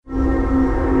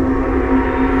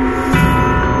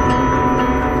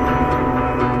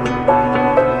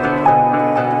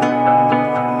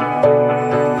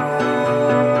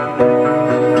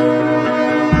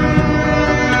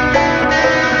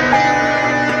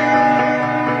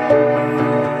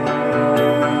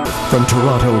From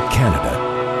Toronto,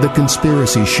 Canada, The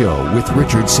Conspiracy Show with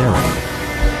Richard Serra.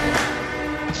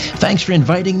 Thanks for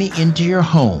inviting me into your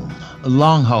home.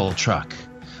 Long-haul truck,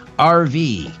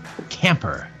 RV,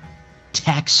 camper,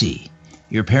 taxi,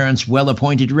 your parents'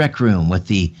 well-appointed rec room with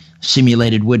the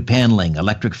simulated wood paneling,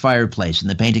 electric fireplace,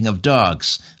 and the painting of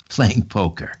dogs playing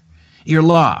poker. Your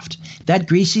loft, that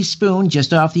greasy spoon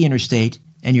just off the interstate,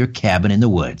 and your cabin in the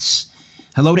woods.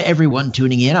 Hello to everyone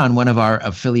tuning in on one of our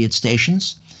affiliate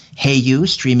stations. Hey You,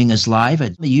 streaming us live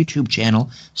at the YouTube channel,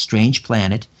 Strange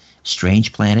Planet, the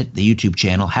YouTube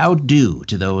channel. How do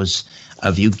to those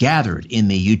of you gathered in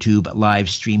the YouTube live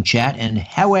stream chat, and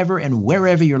however and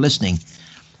wherever you're listening,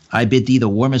 I bid thee the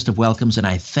warmest of welcomes, and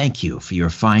I thank you for your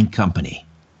fine company.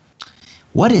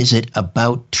 What is it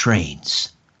about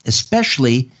trains,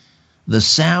 especially the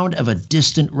sound of a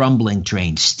distant rumbling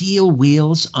train, steel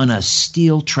wheels on a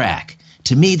steel track?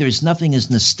 To me, there's nothing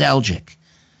as nostalgic,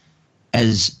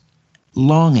 as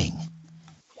longing,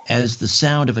 as the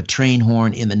sound of a train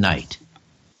horn in the night.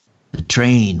 The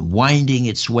train winding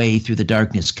its way through the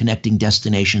darkness, connecting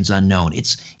destinations unknown.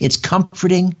 It's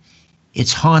comforting,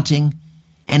 it's haunting,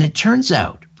 and it turns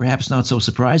out, perhaps not so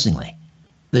surprisingly,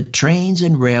 that trains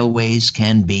and railways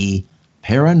can be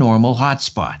paranormal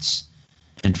hotspots.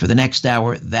 And for the next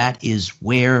hour, that is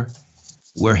where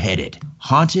we're headed.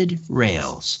 Haunted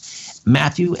rails.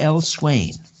 Matthew L.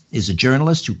 Swayne is a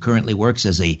journalist who currently works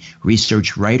as a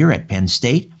research writer at Penn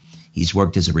State. He's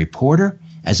worked as a reporter,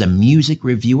 as a music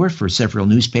reviewer for several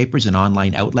newspapers and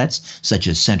online outlets such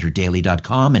as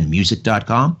CenterDaily.com and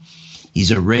Music.com.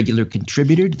 He's a regular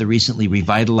contributor to the recently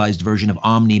revitalized version of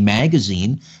Omni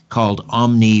Magazine called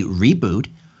Omni Reboot.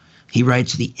 He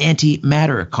writes the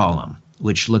Antimatter column,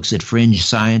 which looks at fringe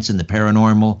science and the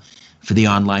paranormal for the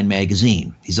online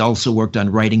magazine. He's also worked on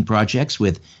writing projects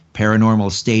with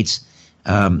Paranormal State's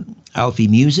Eilfie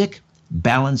Music,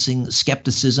 balancing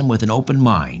skepticism with an open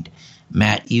mind.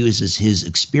 Matt uses his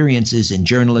experiences in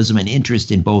journalism and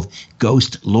interest in both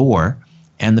ghost lore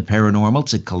and the paranormal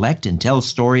to collect and tell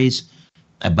stories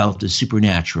about the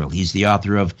supernatural. He's the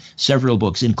author of several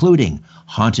books, including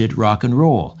Haunted Rock and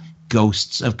Roll,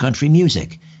 Ghosts of Country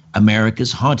Music,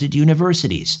 America's Haunted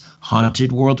Universities,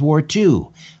 Haunted World War II,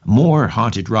 more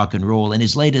Haunted Rock and Roll, and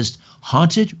his latest,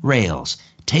 Haunted Rails,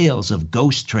 Tales of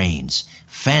Ghost Trains,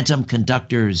 Phantom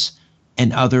Conductors,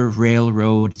 and Other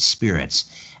Railroad Spirits.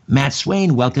 Matt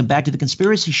Swayne, welcome back to The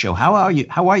Conspiracy Show. How are you?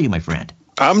 How are you, my friend?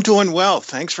 I'm doing well.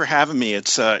 Thanks for having me.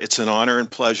 It's an honor and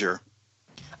pleasure.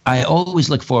 I always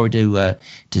look forward to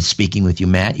speaking with you,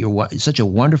 Matt. You're such a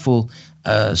wonderful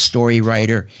story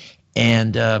writer.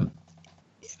 And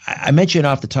I mentioned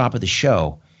off the top of the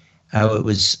show how it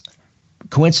was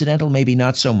coincidental, maybe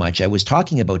not so much. I was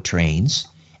talking about trains,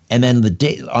 and then the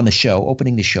day on the show,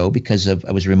 opening the show, because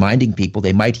I was reminding people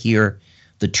they might hear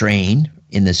the train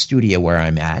in the studio where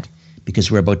I'm at,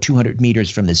 because we're about 200 meters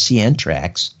from the CN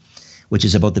tracks, which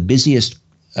is about the busiest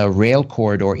rail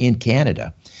corridor in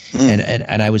Canada.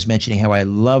 And I was mentioning how I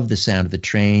love the sound of the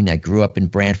train. I grew up in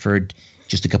Brantford,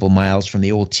 just a couple miles from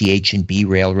the old TH&B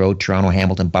Railroad, Toronto,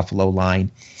 Hamilton, Buffalo line.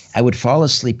 I would fall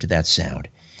asleep to that sound.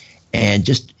 And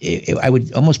I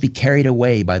would almost be carried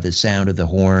away by the sound of the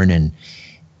horn and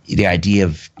the idea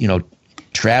of,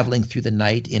 traveling through the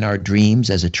night in our dreams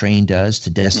as a train does to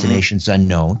destinations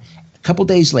unknown. A couple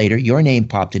days later, your name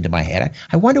popped into my head.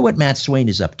 I wonder what Matt Swayne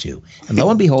is up to. And lo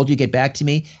and behold, you get back to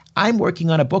me. I'm working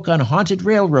on a book on haunted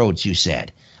railroads, you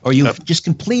said. Or you've just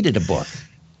completed a book.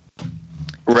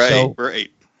 Right.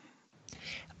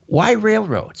 Why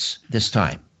railroads this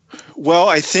time? Well,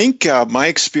 I think my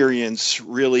experience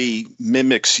really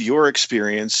mimics your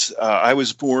experience. I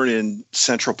was born in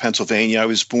central Pennsylvania. I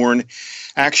was born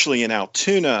actually in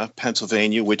Altoona,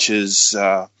 Pennsylvania, which is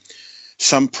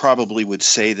some probably would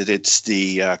say that it's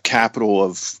the capital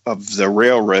of the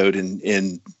railroad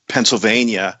in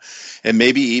Pennsylvania, and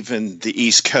maybe even the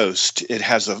East Coast. It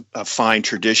has a fine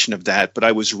tradition of that. But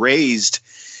I was raised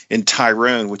in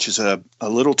Tyrone, which is a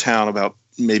little town about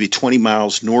maybe 20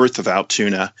 miles north of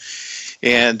Altoona.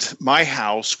 And my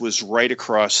house was right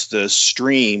across the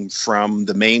stream from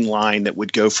the main line that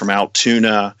would go from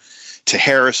Altoona to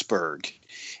Harrisburg.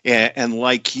 And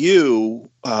like you,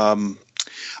 I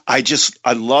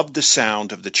love the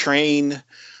sound of the train.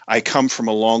 I come from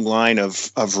a long line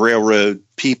of railroad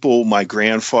people. My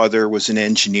grandfather was an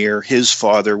engineer. His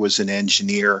father was an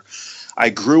engineer. I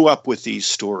grew up with these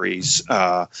stories.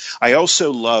 I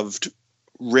also loved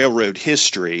railroad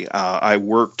history. I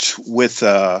worked with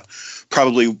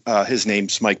his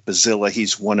name's Mike Bazilla.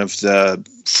 He's one of the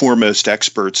foremost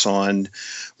experts on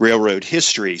railroad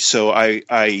history. So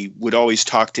I would always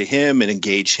talk to him and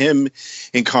engage him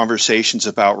in conversations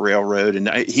about railroad. And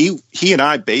he and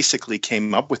I basically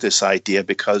came up with this idea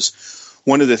because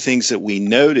one of the things that we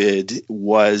noted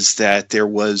was that there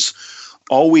was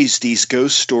always these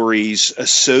ghost stories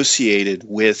associated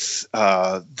with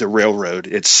the railroad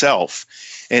itself.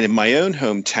 And in my own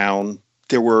hometown,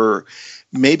 there were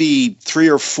maybe 3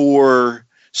 or 4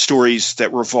 stories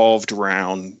that revolved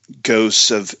around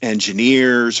ghosts of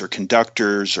engineers or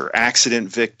conductors or accident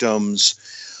victims,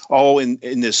 all in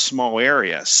this small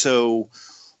area. So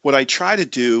what I try to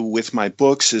do with my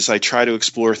books is I try to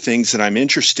explore things that I'm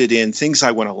interested in, things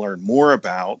I want to learn more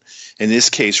about, in this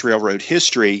case, railroad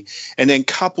history, and then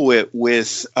couple it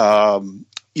with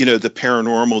the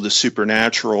paranormal, the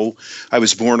supernatural. I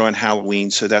was born on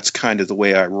Halloween, so that's kind of the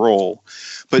way I roll.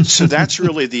 But so that's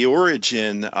really the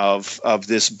origin of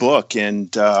this book.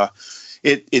 And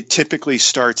it typically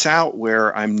starts out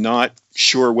where I'm not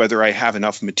sure whether I have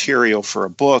enough material for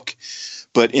a book.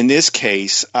 But in this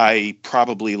case, I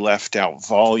probably left out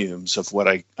volumes of what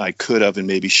I could have and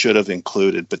maybe should have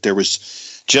included. But there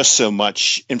was just so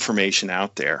much information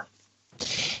out there.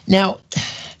 Now,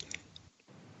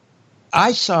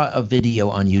 I saw a video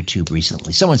on YouTube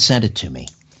recently. Someone sent it to me.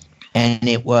 And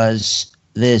it was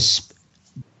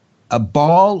a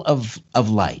ball of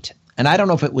light. And I don't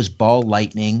know if it was ball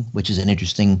lightning, which is an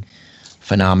interesting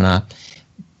phenomena,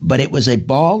 but it was a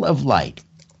ball of light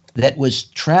that was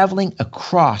traveling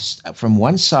across from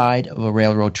one side of a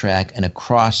railroad track and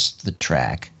across the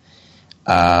track,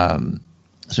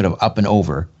 sort of up and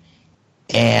over.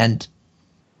 And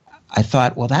I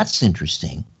thought, well, that's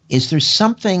interesting. Is there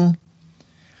something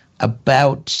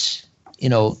about,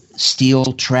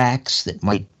 steel tracks that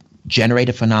might generate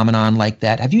a phenomenon like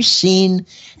that? Have you seen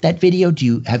that video?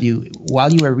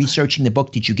 While you were researching the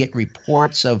book, did you get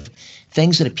reports of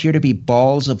things that appear to be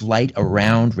balls of light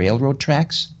around railroad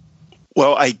tracks?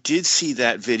 Well, I did see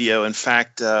that video. In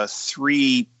fact,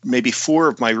 3, maybe 4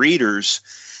 of my readers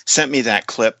sent me that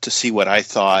clip to see what I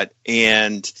thought.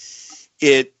 And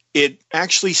it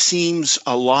actually seems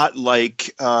a lot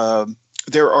like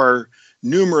there are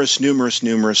numerous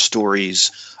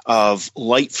stories of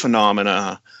light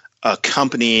phenomena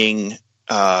accompanying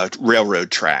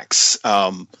railroad tracks. I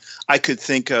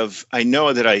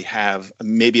know that I have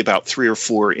maybe about 3 or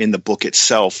 4 in the book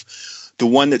itself. The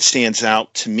one that stands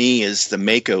out to me is the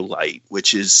Mako light,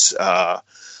 which is a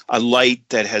light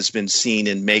that has been seen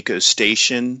in Mako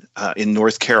Station in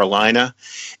North Carolina.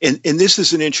 And this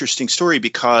is an interesting story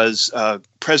because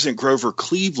President Grover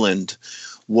Cleveland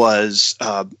was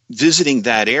visiting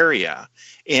that area,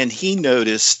 and he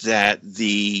noticed that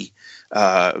the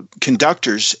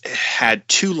conductors had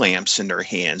 2 lamps in their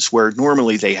hands where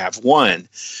normally they have 1.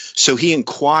 So he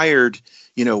inquired,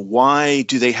 why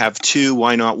do they have 2?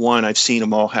 Why not 1? I've seen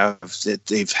them all have that.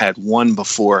 They've had 1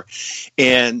 before.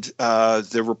 And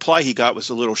the reply he got was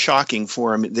a little shocking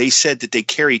for him. They said that they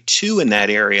carry 2 in that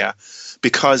area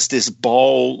because this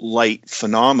ball light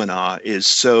phenomena is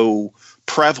so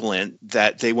prevalent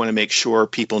that they want to make sure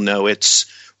people know it's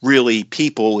really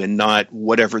people and not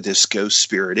whatever this ghost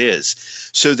spirit is.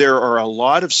 So there are a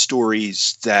lot of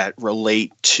stories that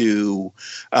relate to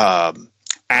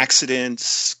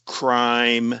accidents,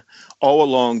 crime, all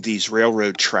along these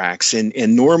railroad tracks.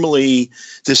 And normally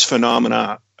this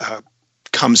phenomena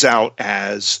comes out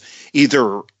as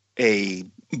either a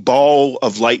ball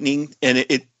of lightning, and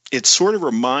it sort of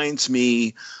reminds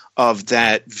me of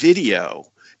that video.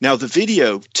 Now, the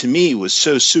video to me was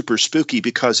so super spooky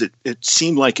because it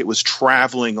seemed like it was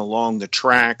traveling along the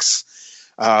tracks.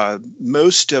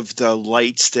 Most of the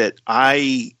lights that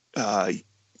I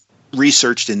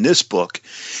researched in this book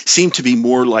seem to be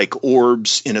more like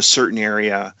orbs in a certain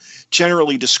area,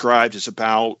 generally described as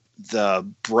about the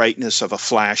brightness of a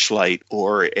flashlight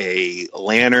or a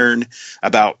lantern,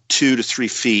 about 2 to 3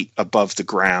 feet above the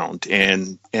ground.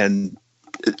 And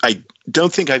I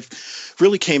don't think I've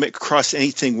really came across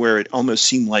anything where it almost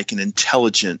seemed like an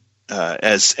intelligent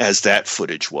as that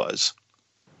footage was.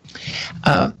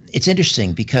 It's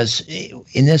interesting because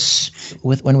in this,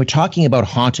 when we're talking about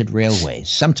haunted railways,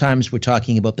 sometimes we're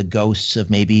talking about the ghosts of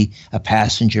maybe a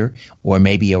passenger or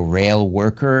maybe a rail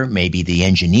worker, maybe the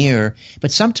engineer,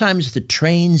 but sometimes the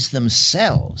trains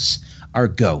themselves are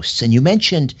ghosts. And you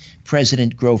mentioned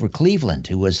President Grover Cleveland,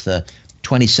 who was the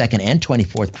 22nd and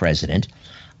 24th president.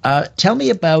 Tell me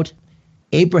about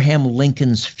Abraham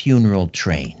Lincoln's funeral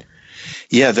train.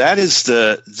 Yeah, that is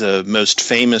the most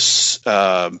famous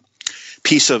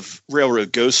piece of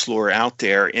railroad ghost lore out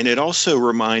there. And it also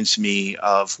reminds me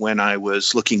of when I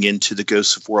was looking into the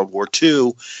ghosts of World War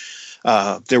II.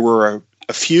 There were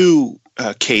a few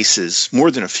cases,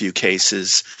 more than a few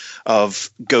cases,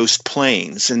 of ghost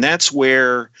planes. And that's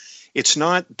where it's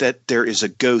not that there is a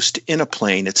ghost in a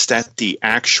plane, it's that the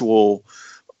actual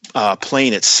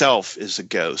plane itself is a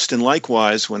ghost. And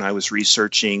likewise, when I was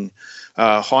researching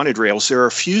haunted rails, there are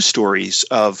a few stories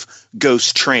of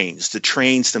ghost trains. The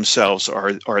trains themselves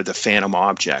are the phantom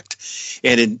object.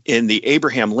 And in the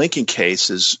Abraham Lincoln case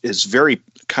is very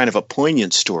kind of a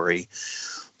poignant story.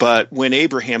 But when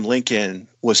Abraham Lincoln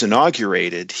was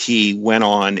inaugurated, he went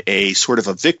on a sort of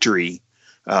a victory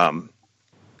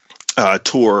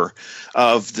tour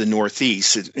of the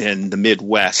Northeast and the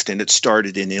Midwest. And it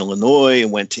started in Illinois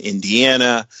and went to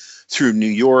Indiana, through New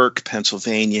York,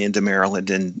 Pennsylvania, into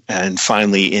Maryland, and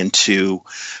finally into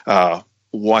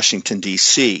Washington,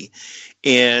 D.C.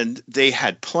 And they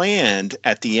had planned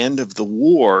at the end of the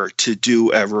war to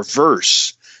do a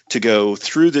reverse, to go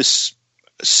through this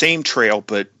same trail,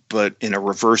 but in a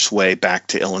reverse way back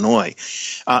to Illinois.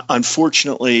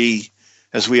 Unfortunately,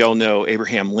 as we all know,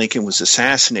 Abraham Lincoln was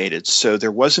assassinated, so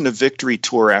there wasn't a victory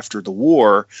tour after the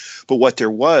war, but what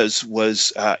there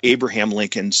was Abraham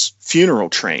Lincoln's funeral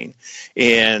train,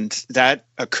 and that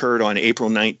occurred on April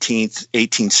 19th,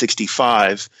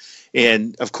 1865,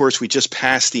 and of course we just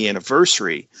passed the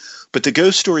anniversary, but the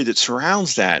ghost story that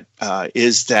surrounds that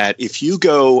is that if you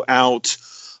go out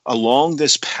along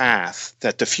this path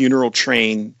that the funeral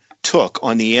train took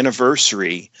on the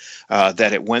anniversary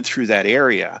that it went through that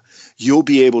area, you'll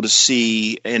be able to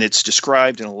see, and it's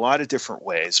described in a lot of different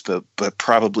ways, but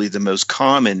probably the most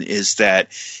common is that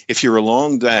if you're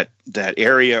along that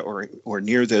area or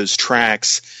near those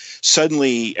tracks,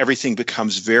 suddenly everything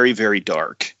becomes very, very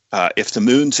dark. If the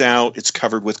moon's out, it's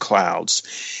covered with clouds.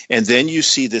 And then you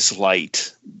see this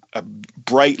light, a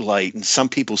bright light, and some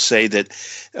people say that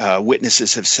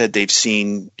witnesses have said they've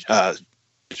seen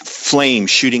flame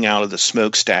shooting out of the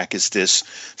smokestack as this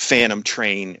phantom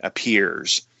train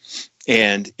appears.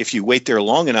 And if you wait there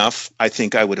long enough, I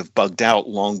think I would have bugged out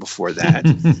long before that.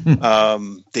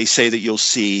 They say that you'll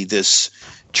see this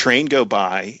train go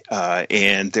by,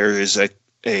 and there is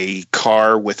a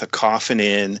car with a coffin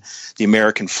in. The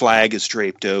American flag is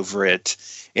draped over it.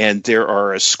 And there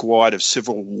are a squad of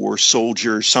Civil War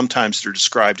soldiers. Sometimes they're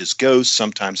described as ghosts.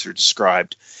 Sometimes they're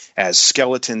described as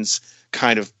skeletons,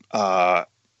 kind of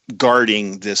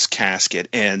guarding this casket.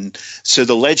 And so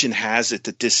the legend has it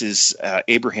that this is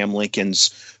Abraham Lincoln's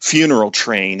funeral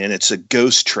train, and it's a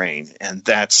ghost train. And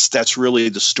that's really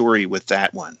the story with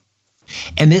that one.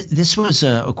 And this was,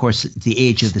 of course, the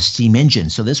age of the steam engine.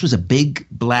 So this was a big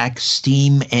black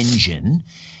steam engine,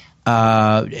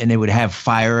 and it would have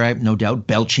fire, no doubt,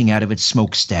 belching out of its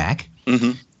smokestack.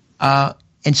 Mm-hmm.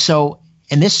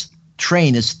 And this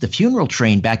train, the funeral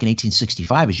train back in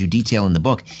 1865, as you detail in the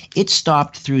book, it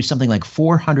stopped through something like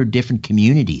 400 different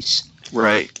communities.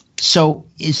 Right. So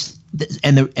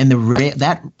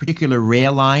that particular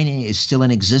rail line is still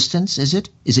in existence, is it?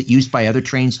 Is it used by other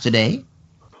trains today?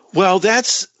 Well,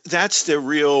 that's the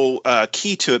real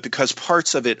key to it, because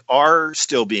parts of it are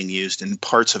still being used and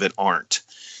parts of it aren't.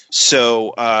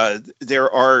 So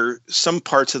there are some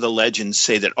parts of the legend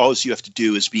say that all you have to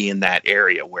do is be in that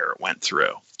area where it went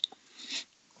through.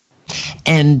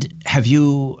 And have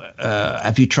you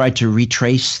tried to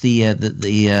retrace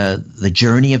the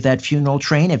journey of that funeral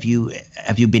train? Have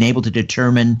you been able to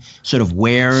determine sort of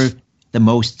where the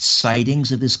most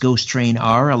sightings of this ghost train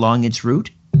are along its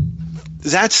route?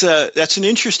 That's an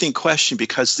interesting question,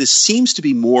 because this seems to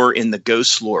be more in the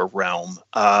ghost lore realm.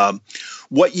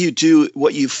 What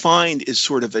you find is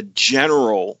sort of a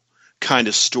general kind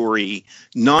of story.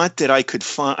 Not that I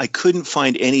couldn't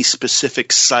find any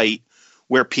specific site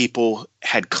where people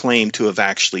had claimed to have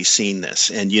actually seen this.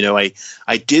 And,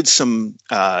 I did some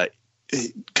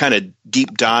kind of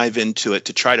deep dive into it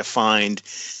to try to find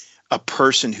a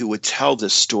person who would tell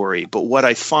this story. But what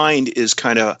I find is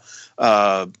kind of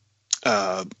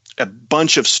a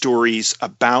bunch of stories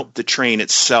about the train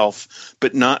itself,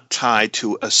 but not tied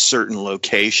to a certain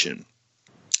location.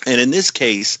 And in this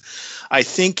case, I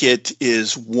think it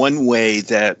is one way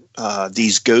that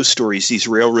these ghost stories, these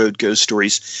railroad ghost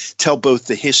stories, tell both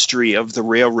the history of the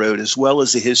railroad as well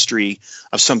as the history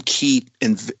of some key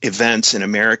events in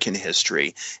American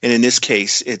history. And in this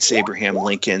case, it's Abraham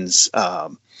Lincoln's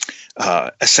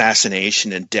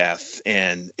assassination and death,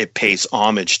 and it pays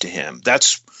homage to him.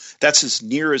 That's as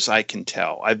near as I can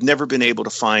tell. I've never been able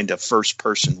to find a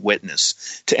first-person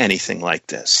witness to anything like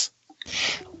this.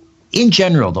 In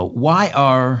general, though, why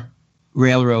are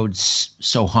railroads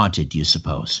so haunted, do you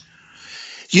suppose?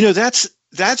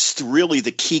 That's really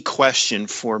the key question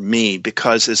for me,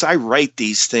 because as I write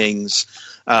these things,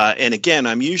 and again,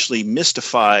 I'm usually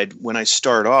mystified when I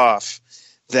start off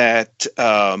that,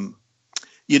 I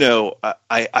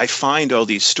find all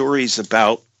these stories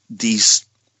about these,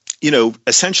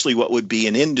 essentially what would be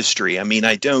an industry. I mean,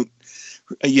 I don't,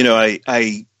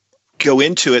 I go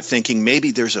into it thinking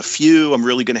maybe there's a few I'm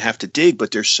really going to have to dig,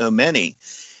 but there's so many.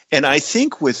 And I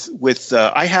think with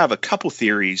I have a couple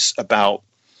theories about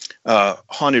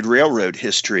haunted railroad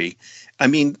history. I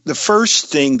mean, the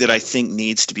first thing that I think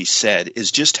needs to be said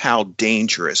is just how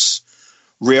dangerous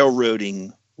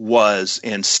railroading was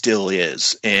and still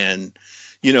is. And,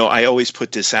 I always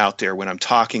put this out there when I'm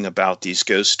talking about these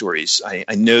ghost stories. I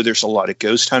know there's a lot of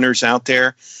ghost hunters out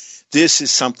there. This is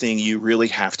something you really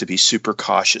have to be super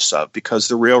cautious of, because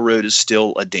the railroad is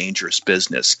still a dangerous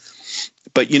business.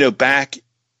 But, back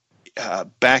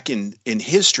in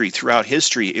history, throughout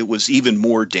history, it was even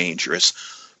more dangerous,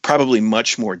 probably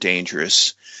much more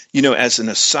dangerous. As an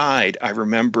aside, I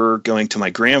remember going to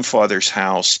my grandfather's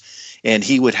house, and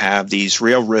he would have these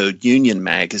railroad union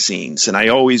magazines. And I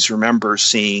always remember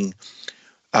seeing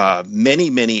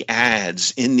many, many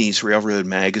ads in these railroad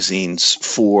magazines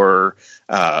for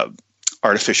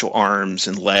artificial arms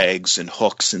and legs and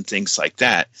hooks and things like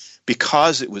that,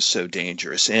 because it was so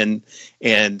dangerous. And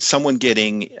someone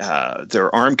getting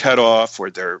their arm cut off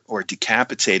or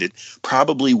decapitated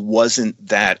probably wasn't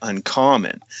that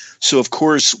uncommon. So, of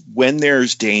course, when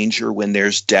there's danger, when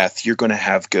there's death, you're going to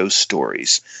have ghost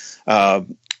stories.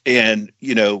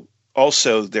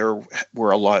 Also there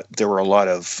were a lot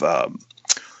of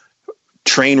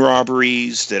train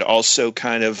robberies that also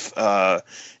kind of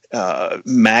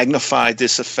magnified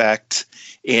this effect.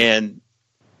 And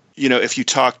if you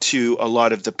talk to a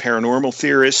lot of the paranormal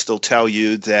theorists, they'll tell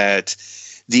you that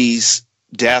these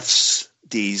deaths,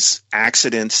 these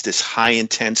accidents, this high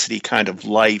intensity kind of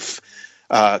life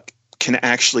can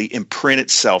actually imprint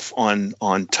itself on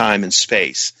time and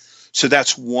space. So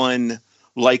that's one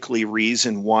likely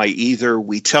reason why either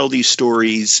we tell these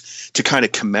stories to kind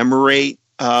of commemorate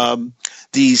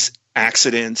these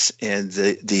accidents and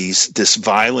this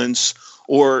violence,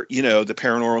 or the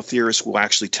paranormal theorists will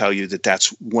actually tell you that that's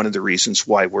one of the reasons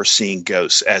why we're seeing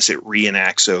ghosts as it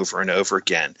reenacts over and over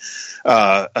again.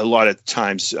 A lot of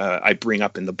times I bring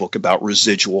up in the book about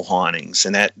residual hauntings,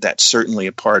 and that's certainly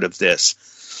a part of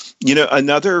this.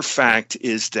 Another fact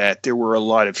is that there were a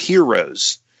lot of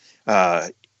heroes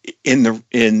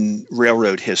in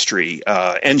railroad history,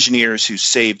 engineers who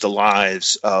saved the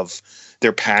lives of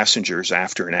their passengers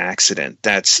after an accident.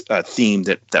 That's a theme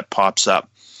that pops up.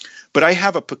 But I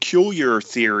have a peculiar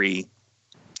theory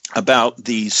about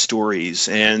these stories.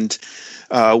 And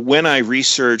when I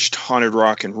researched haunted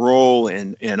rock and roll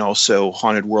and also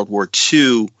haunted World War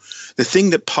II, the thing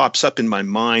that pops up in my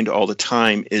mind all the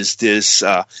time is this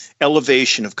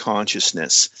elevation of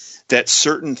consciousness, that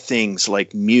certain things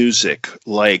like music,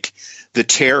 like the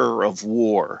terror of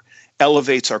war,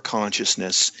 elevates our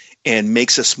consciousness and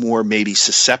makes us more maybe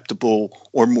susceptible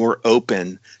or more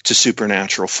open to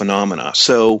supernatural phenomena.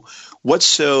 So what's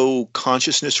so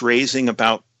consciousness raising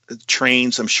about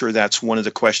trains? I'm sure that's one of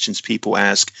the questions people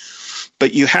ask.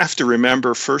 But you have to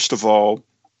remember, first of all,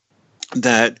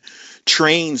 that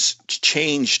trains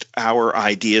changed our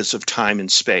ideas of time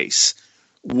and space.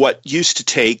 What used to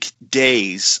take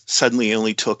days suddenly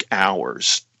only took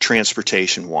hours,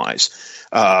 transportation-wise,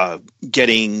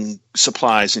 getting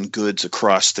supplies and goods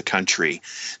across the country.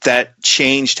 That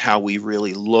changed how we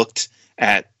really looked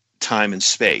at time and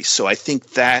space. So I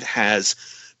think that has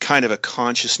kind of a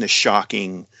consciousness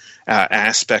shocking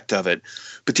aspect of it.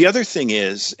 But the other thing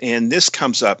is, and this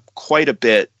comes up quite a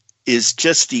bit, is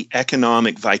just the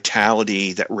economic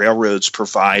vitality that railroads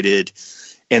provided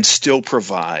and still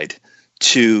provide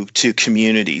to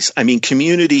communities. I mean,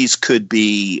 communities could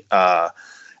be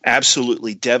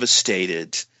absolutely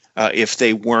devastated if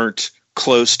they weren't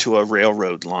close to a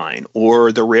railroad line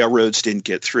or the railroads didn't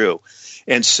get through.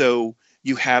 And so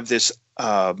you have this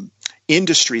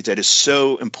industry that is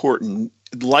so important.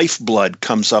 Lifeblood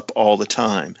comes up all the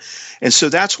time. And so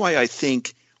that's why I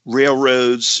think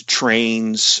railroads,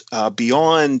 trains,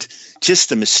 beyond just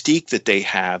the mystique that they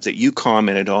have that you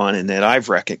commented on and that I've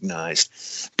recognized,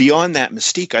 beyond that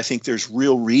mystique, I think there's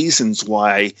real reasons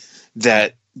why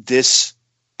that this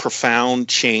profound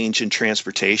change in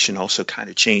transportation also kind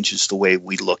of changes the way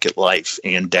we look at life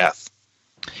and death.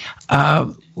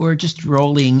 We're just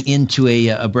rolling into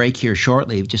a break here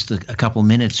shortly, just a couple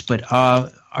minutes, but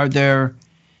are there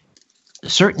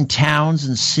certain towns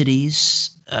and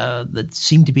cities that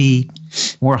seem to be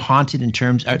more haunted in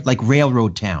terms like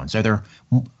railroad towns? Are there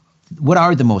what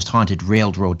are the most haunted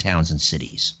railroad towns and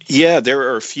cities? Yeah,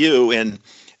 there are a few, and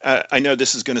I know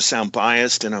this is going to sound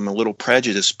biased, and I'm a little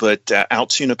prejudiced, but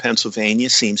Altoona, Pennsylvania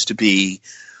seems to be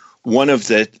one of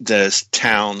the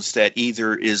towns that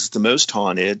either is the most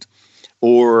haunted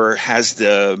or has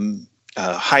the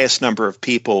highest number of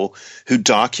people who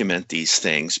document these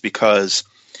things, because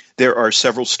there are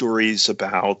several stories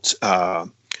about the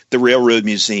Railroad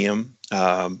Museum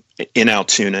in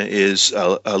Altoona is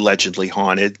allegedly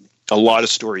haunted. A lot of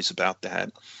stories about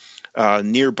that.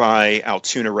 Nearby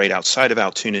Altoona, right outside of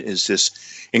Altoona, is this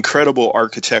incredible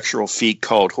architectural feat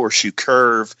called Horseshoe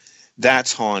Curve.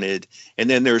 That's haunted. And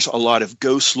then there's a lot of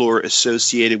ghost lore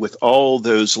associated with all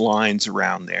those lines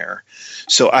around there.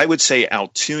 So I would say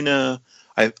Altoona,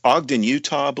 Ogden,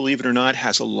 Utah, believe it or not,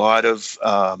 has a lot of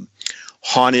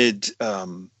haunted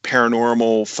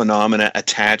paranormal phenomena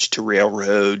attached to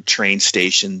railroad train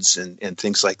stations and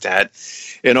things like that.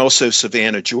 And also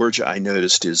Savannah, Georgia, I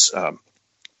noticed is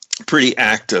pretty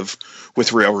active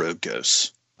with railroad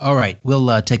ghosts. All right.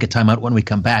 We'll take a time out. When we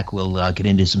come back, we'll get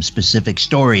into some specific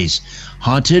stories.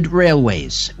 Haunted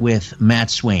Railways with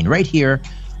Matt Swayne right here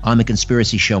on The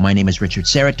Conspiracy Show. My name is Richard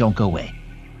Serrett. Don't go away.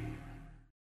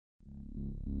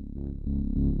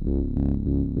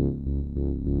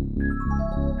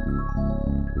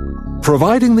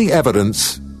 Providing the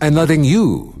evidence and letting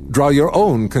you draw your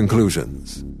own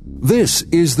conclusions. This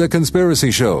is The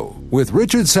Conspiracy Show with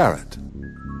Richard Serrett.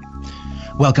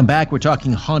 Welcome back. We're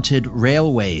talking haunted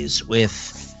railways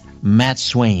with Matt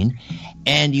Swayne.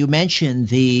 And you mentioned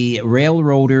the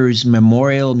Railroaders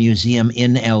Memorial Museum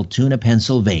in Altoona,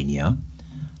 Pennsylvania.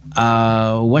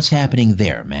 What's happening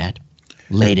there, Matt?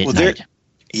 Late at night.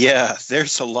 Yeah,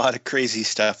 there's a lot of crazy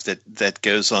stuff that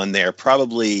goes on there.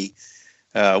 Probably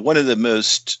one of the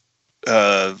most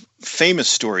famous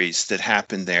stories that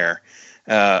happened there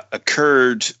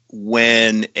occurred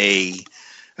when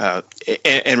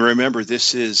and remember,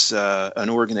 this is an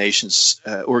organization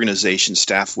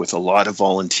staffed with a lot of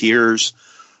volunteers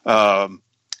and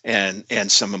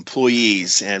some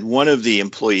employees. And one of the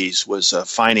employees was a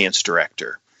finance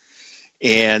director.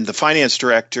 And the finance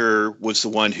director was the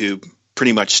one who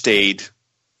pretty much stayed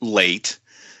late.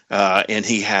 And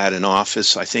he had an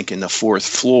office, I think, in the 4th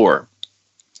floor.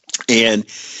 And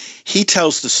he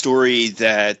tells the story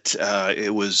that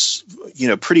it was,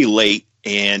 pretty late,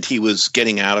 and he was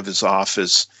getting out of his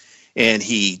office, and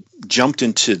he jumped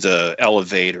into the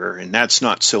elevator, and that's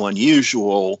not so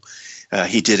unusual.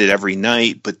 He did it every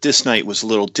night, but this night was a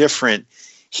little different.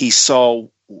 He saw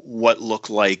what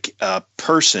looked like a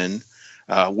person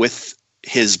with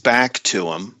his back to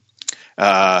him.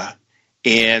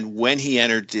 And when he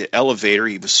entered the elevator,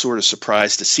 he was sort of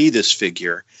surprised to see this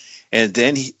figure. And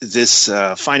then this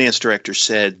finance director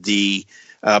said the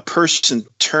person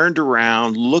turned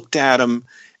around, looked at him,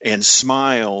 and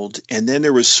smiled. And then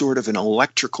there was sort of an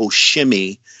electrical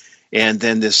shimmy. And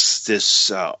then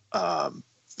this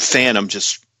phantom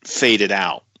just faded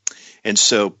out. And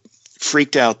so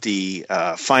freaked out the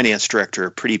finance director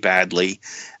pretty badly.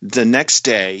 The next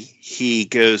day, he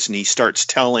goes and he starts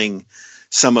telling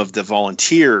some of the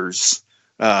volunteers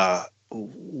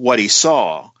what he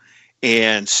saw.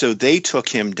 And so they took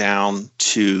him down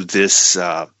to this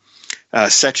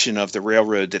section of the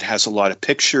railroad that has a lot of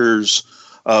pictures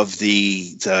of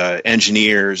the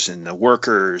engineers and the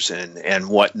workers and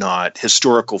whatnot,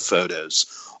 historical photos,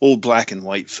 old black and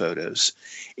white photos.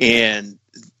 And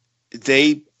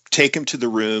they take him to the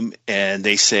room and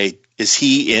they say, is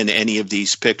he in any of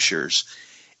these pictures?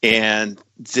 And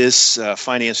this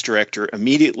finance director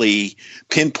immediately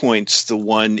pinpoints the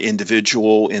one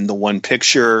individual in the one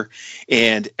picture,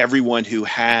 and everyone who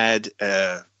had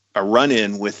a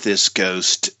run-in with this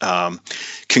ghost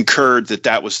concurred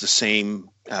that was the same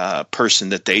person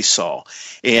that they saw.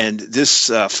 And this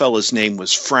fellow's name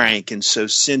was Frank, and so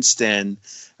since then,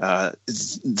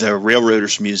 the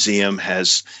Railroaders Museum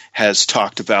has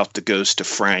talked about the ghost of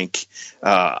Frank.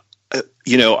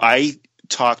 I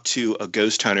talked to a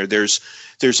ghost hunter. There's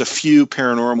a few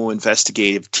paranormal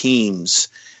investigative teams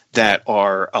that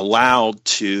are allowed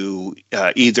to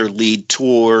either lead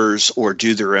tours or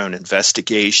do their own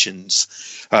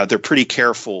investigations. They're pretty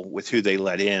careful with who they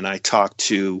let in. I talked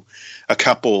to a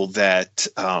couple that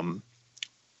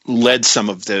led some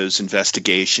of those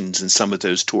investigations and some of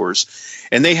those tours,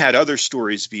 and they had other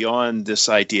stories beyond this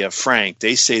idea of Frank.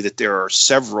 They say that there are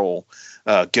several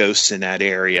ghosts in that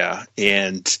area,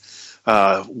 and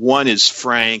one is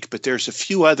Frank, but there's a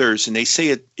few others, and they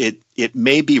say it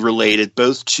may be related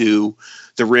both to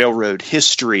the railroad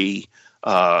history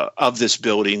of this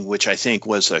building, which I think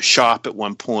was a shop at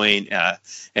one point,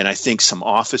 and I think some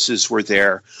offices were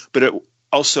there, but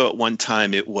also at one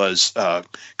time it was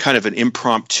kind of an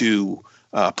impromptu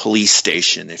police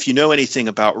station. If you know anything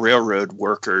about railroad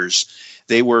workers,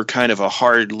 they were kind of a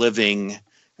hard living,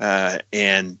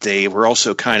 and they were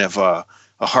also kind of a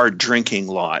hard drinking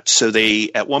lot. So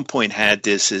they at one point had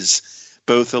this as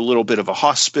both a little bit of a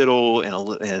hospital and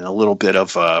a little bit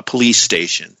of a police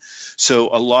station.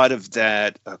 So a lot of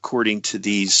that, according to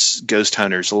these ghost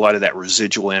hunters, a lot of that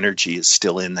residual energy is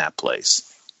still in that place.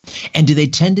 And do they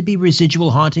tend to be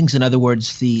residual hauntings? In other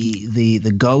words,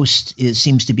 the ghost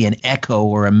seems to be an echo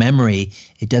or a memory.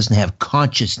 It doesn't have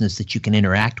consciousness that you can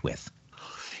interact with.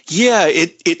 Yeah,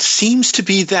 it seems to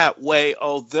be that way,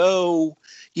 although,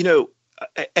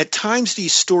 at times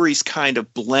these stories kind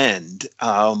of blend.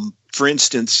 For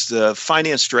instance, the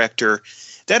finance director,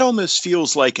 that almost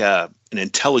feels like an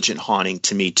intelligent haunting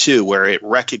to me too, where it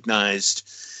recognized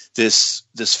this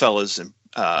fella's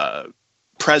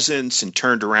presence and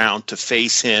turned around to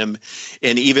face him,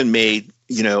 and even made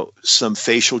some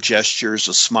facial gestures,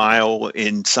 a smile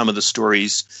in some of the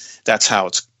stories. That's how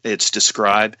it's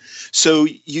described. So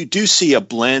you do see a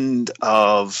blend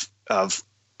of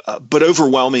but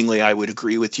overwhelmingly, I would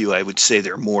agree with you. I would say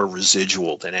they're more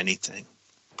residual than anything.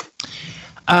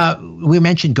 We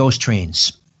mentioned ghost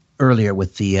trains earlier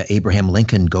with the Abraham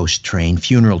Lincoln ghost train,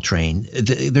 funeral train.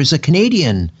 There's a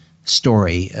Canadian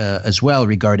story as well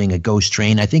regarding a ghost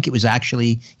train. I think it was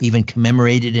actually even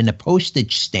commemorated in a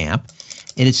postage stamp,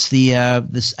 and it's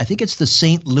I think it's the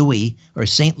St. Louis,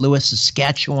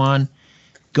 Saskatchewan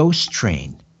ghost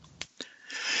train.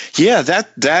 Yeah,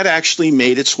 that actually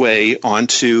made its way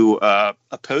onto a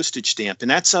postage stamp, and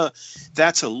that's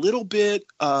a little bit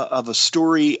of a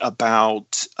story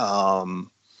about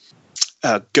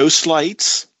ghost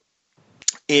lights,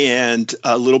 and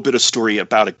a little bit of story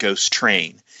about a ghost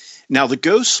train. Now, the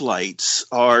ghost lights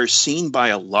are seen by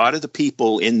a lot of the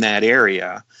people in that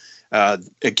area.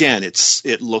 Again,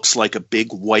 it looks like a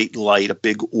big white light, a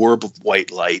big orb of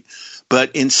white light,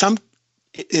 but in some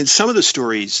of the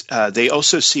stories, they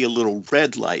also see a little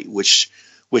red light, which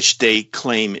they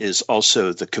claim is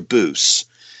also the caboose.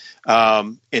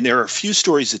 And there are a few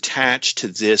stories attached to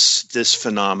this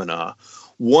phenomena.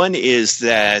 One is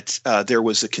that there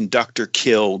was a conductor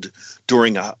killed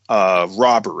during a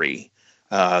robbery.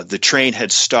 The train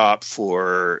had stopped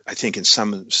for, I think, in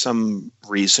some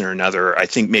reason or another. I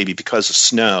think maybe because of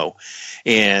snow,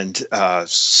 and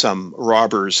some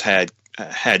robbers had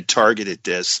targeted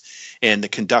this, and the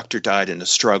conductor died in a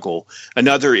struggle.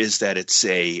 Another is that it's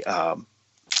an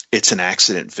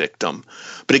accident victim.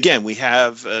 But again, we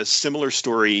have a similar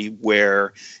story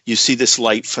where you see this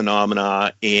light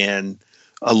phenomena, and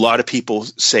a lot of people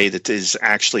say that this is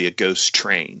actually a ghost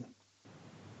train.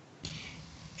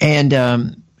 And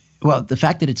well, the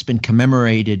fact that it's been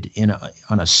commemorated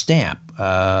on a stamp,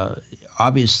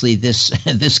 obviously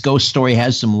this ghost story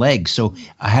has some legs. So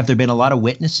have there been a lot of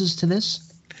witnesses to this?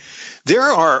 There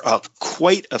are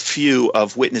quite a few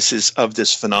of witnesses of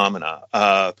this phenomena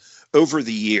over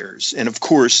the years. And of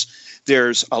course,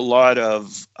 there's a lot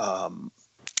of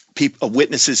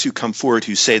witnesses who come forward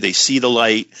who say they see the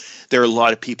light. There are a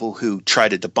lot of people who try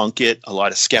to debunk it. A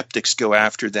lot of skeptics go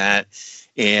after that.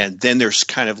 And then there's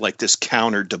kind of like this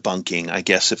counter debunking, I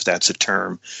guess, if that's a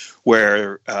term,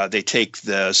 where they take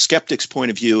the skeptic's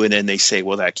point of view and then they say,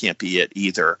 well, that can't be it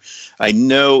either. I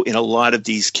know in a lot of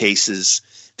these cases,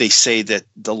 they say that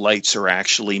the lights are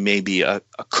actually maybe a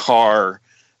car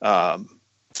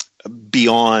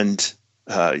beyond,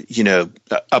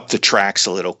 up the tracks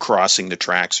a little, crossing the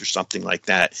tracks or something like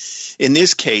that. In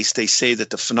this case, they say that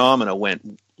the phenomena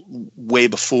went way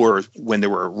before, when there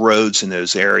were roads in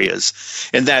those areas,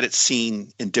 and that it's seen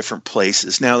in different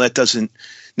places. Now, that doesn't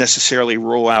necessarily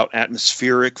rule out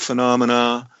atmospheric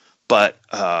phenomena, but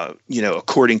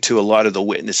according to a lot of the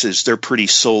witnesses, they're pretty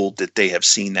sold that they have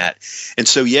seen that. And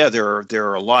so, yeah, there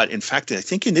are a lot. In fact, I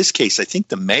think in this case, I think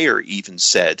the mayor even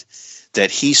said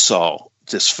that he saw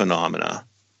this phenomena.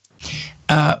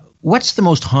 What's the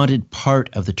most haunted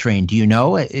part of the train? Do you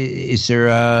know? Is there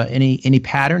any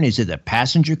pattern? Is it a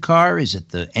passenger car? Is it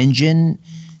the engine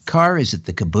car? Is it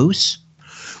the caboose?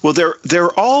 Well,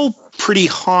 they're all pretty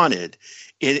haunted.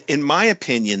 In my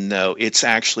opinion, though, it's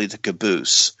actually the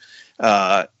caboose.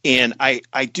 And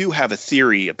I do have a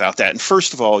theory about that. And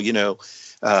first of all,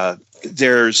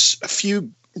 there's a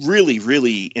few really,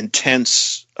 really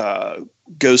intense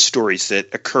ghost stories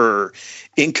that occur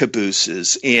in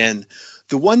cabooses. And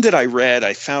the one that I read,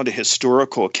 I found a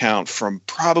historical account from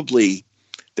probably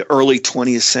the early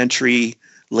 20th century,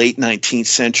 late 19th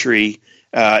century.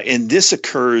 And this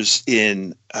occurs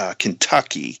in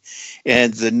Kentucky.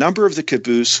 And the number of the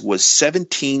caboose was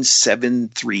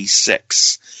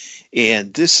 17736.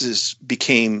 And this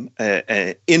became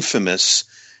an infamous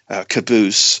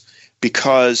caboose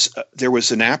because there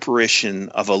was an apparition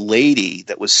of a lady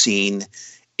that was seen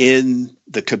in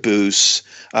the caboose,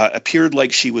 appeared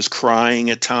like she was crying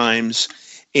at times,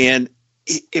 and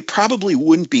it probably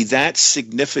wouldn't be that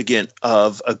significant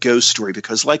of a ghost story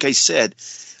because, like I said,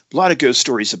 a lot of ghost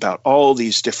stories about all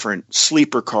these different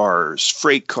sleeper cars,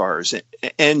 freight cars,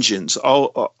 engines,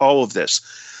 all of this.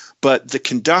 But the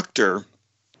conductor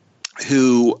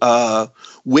who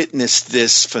witnessed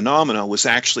this phenomena was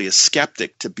actually a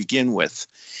skeptic to begin with.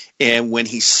 And when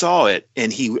he saw it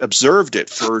and he observed it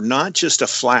for not just a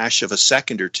flash of a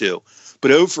second or two,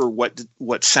 but over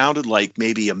what sounded like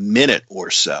maybe a minute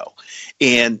or so.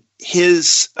 And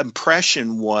his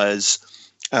impression was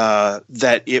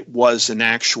that it was an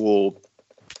actual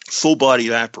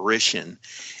full-body apparition,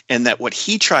 and that what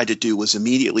he tried to do was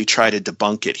immediately try to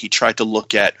debunk it. He tried to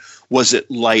look at, was it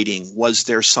lighting? Was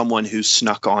there someone who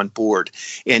snuck on board?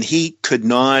 And he could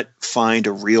not find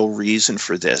a real reason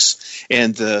for this.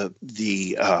 And the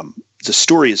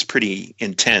story is pretty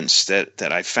intense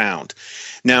that I found.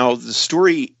 Now, the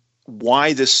story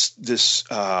why this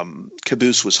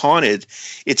caboose was haunted,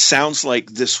 it sounds like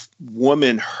this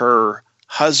woman, her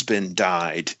husband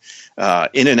died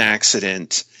in an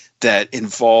accident that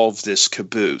involved this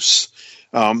caboose.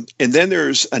 And then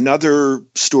there's another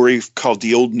story called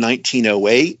the Old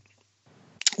 1908,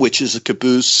 which is a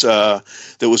caboose that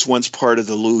was once part of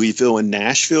the Louisville and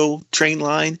Nashville train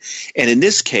line. And in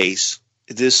this case,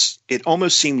 it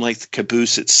almost seemed like the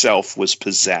caboose itself was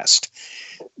possessed.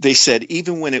 They said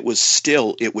even when it was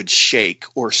still, it would shake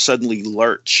or suddenly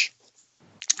lurch.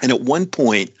 And at one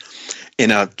point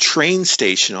in a train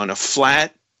station on a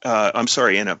flat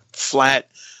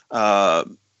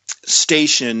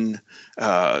station,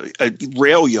 a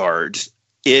rail yard,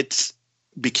 it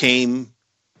became,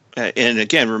 and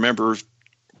again, remember,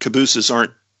 cabooses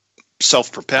aren't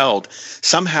self-propelled.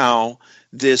 Somehow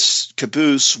this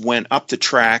caboose went up the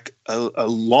track a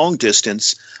long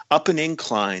distance, up an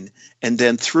incline, and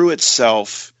then threw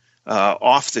itself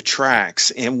off the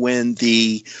tracks. And when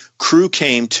the crew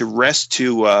came to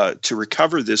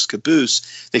recover this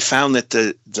caboose, they found that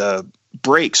the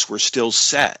brakes were still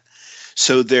set.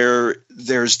 So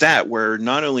there's that, where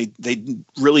not only they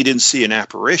really didn't see an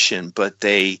apparition, but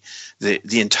the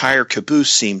entire caboose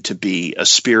seemed to be a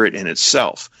spirit in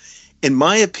itself. In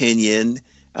my opinion,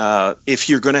 if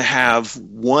you're going to have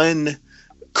one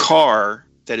car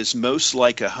that is most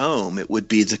like a home, it would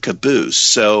be the caboose.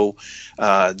 So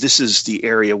this is the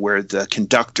area where the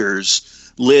conductors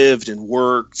lived and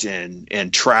worked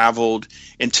and traveled.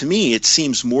 And to me, it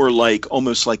seems more like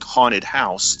almost like haunted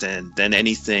house than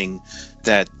anything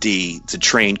that the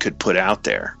train could put out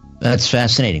there. That's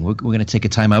fascinating. We're going to take a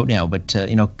time out now, but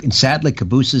and sadly,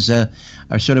 cabooses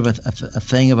are sort of a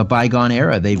thing of a bygone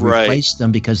era. They've replaced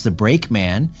them because the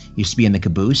brakeman used to be in the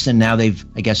caboose, and now they've,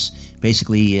 I guess,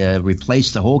 basically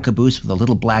replaced the whole caboose with a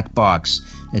little black box.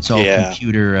 It's all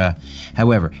computer.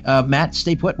 However, Matt,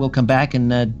 stay put. We'll come back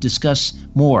and discuss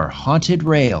more haunted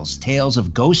rails, tales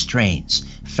of ghost trains,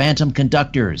 phantom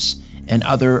conductors, and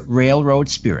other railroad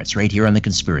spirits right here on The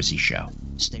Conspiracy Show.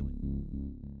 Stay with me.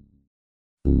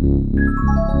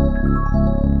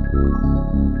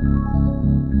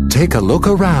 Take a look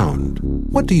around.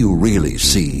 What do you really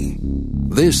see?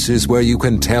 This is where you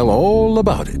can tell all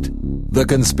about it. The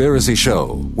Conspiracy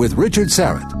Show with Richard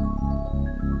Serrett.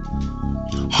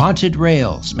 Haunted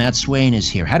Rails. Matt Swayne is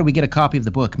here. How do we get a copy of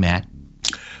the book, Matt?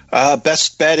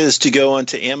 Best bet is to go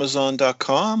onto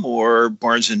Amazon.com or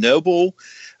Barnes & Noble.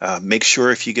 Make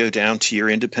sure if you go down to your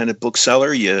independent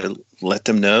bookseller, you let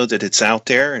them know that it's out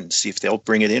there and see if they'll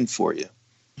bring it in for you.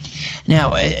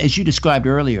 Now, as you described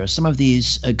earlier, some of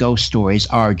these ghost stories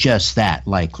are just that,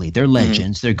 likely. They're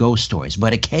legends, they're ghost stories.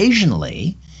 But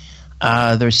occasionally,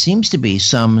 there seems to be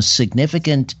some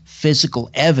significant physical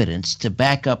evidence to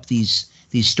back up these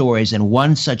stories. And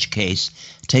one such case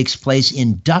takes place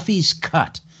in Duffy's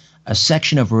Cut, a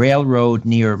section of railroad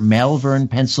near Malvern,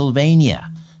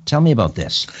 Pennsylvania. Tell me about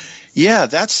this. Yeah,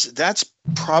 that's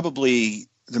probably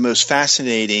the most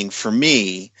fascinating for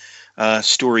me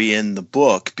story in the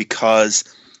book, because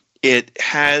it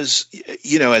has,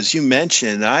 as you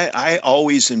mentioned,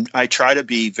 I try to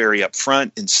be very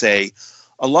upfront and say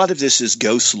a lot of this is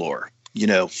ghost lore,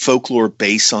 folklore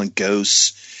based on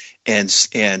ghosts and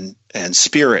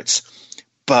spirits.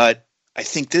 But I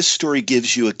think this story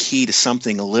gives you a key to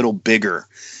something a little bigger.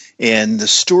 And the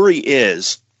story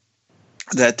is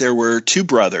that there were two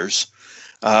brothers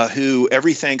who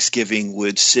every Thanksgiving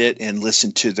would sit and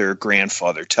listen to their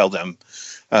grandfather tell them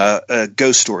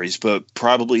ghost stories, but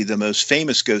probably the most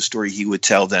famous ghost story he would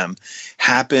tell them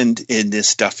happened in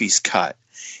this Duffy's Cut.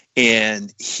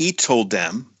 And he told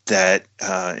them that,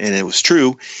 and it was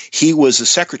true, he was a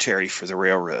secretary for the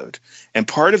railroad. And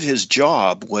part of his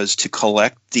job was to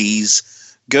collect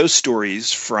these ghost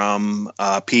stories from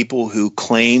people who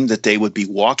claimed that they would be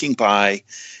walking by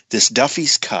this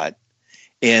Duffy's Cut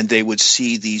and they would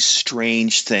see these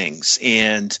strange things.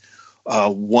 And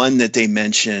one that they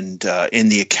mentioned in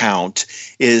the account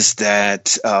is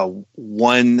that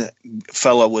one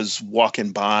fellow was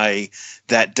walking by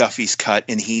that Duffy's Cut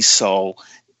and he saw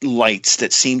lights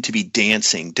that seemed to be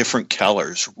dancing, different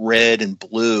colors, red and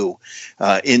blue,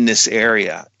 in this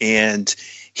area. And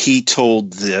he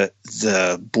told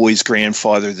the boy's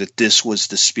grandfather that this was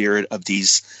the spirit of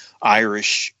these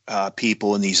Irish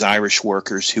people and these Irish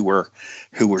workers who were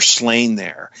slain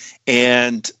there.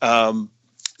 And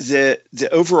the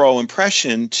overall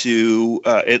impression to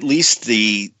at least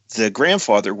the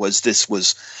grandfather was this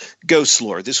was ghost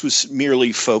lore. This was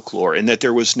merely folklore, and that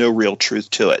there was no real truth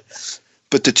to it.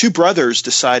 But the two brothers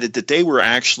decided that they were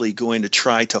actually going to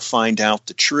try to find out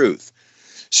the truth.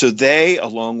 So they,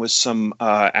 along with some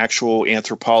actual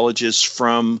anthropologists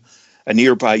from a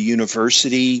nearby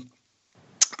university,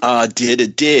 did a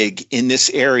dig in this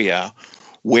area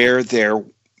where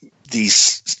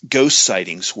these ghost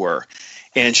sightings were.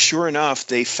 And sure enough,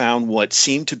 they found what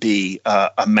seemed to be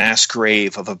a mass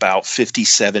grave of about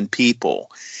 57 people.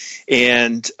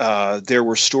 And there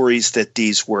were stories that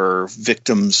these were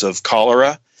victims of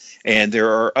cholera. And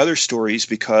there are other stories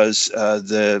because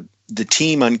the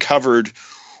team uncovered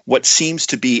what seems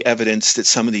to be evidence that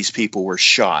some of these people were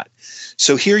shot.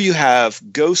 So here you have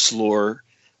ghost lore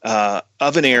of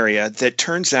an area that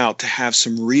turns out to have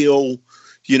some real,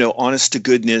 honest to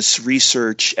goodness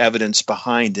research evidence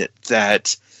behind it,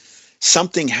 that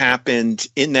something happened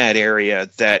in that area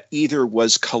that either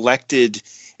was collected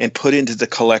and put into the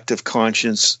collective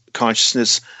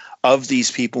consciousness of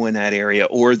these people in that area,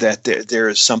 or that there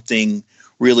is something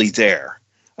really there.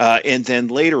 And then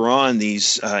later on,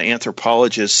 these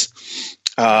anthropologists,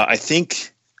 I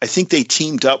think they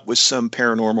teamed up with some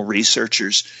paranormal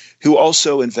researchers who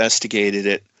also investigated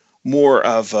it more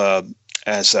of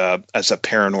as a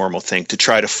paranormal thing to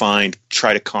try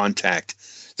to contact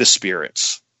the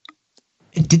spirits.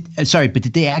 But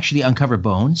did they actually uncover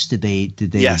bones? Did they?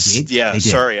 Yes. Dig? Yeah. They did.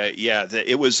 Sorry.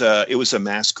 It was a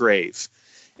mass grave,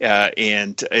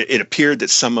 and it appeared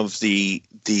that some of the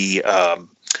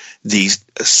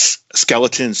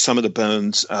skeletons, some of the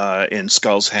bones and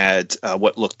skulls had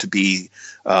what looked to be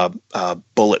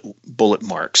bullet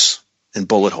marks and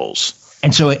bullet holes.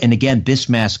 And again, this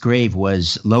mass grave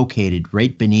was located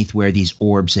right beneath where these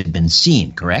orbs had been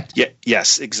seen, correct? Yeah,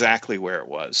 yes, exactly where it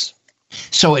was.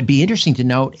 So it'd be interesting to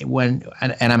note and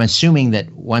I'm assuming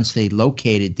that once they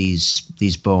located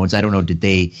these bones, I don't know, did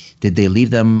they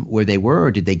leave them where they were,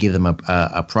 or did they give them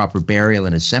a proper burial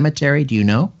in a cemetery? Do you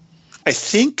know? I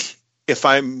think, if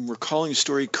I'm recalling the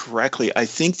story correctly, I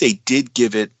think they did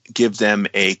give them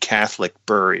a Catholic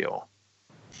burial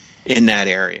in that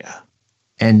area.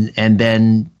 And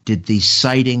then did the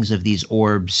sightings of these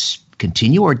orbs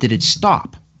continue, or did it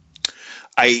stop?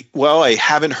 I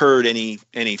haven't heard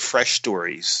any fresh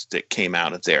stories that came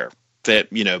out of there.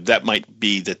 That might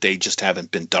be that they just haven't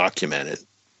been documented.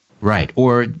 Right.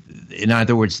 Or in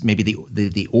other words, maybe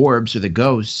the orbs or the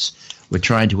ghosts were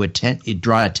trying to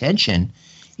draw attention,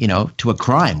 to a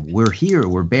crime. We're here.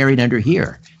 We're buried under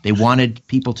here. They wanted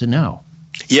people to know.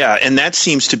 Yeah, and that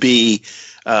seems to be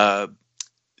the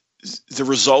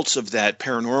results of that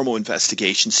paranormal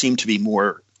investigation seem to be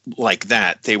more like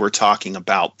that. They were talking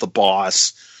about the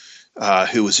boss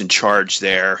who was in charge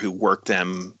there, who worked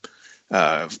them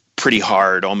pretty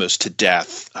hard, almost to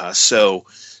death. So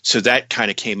that kind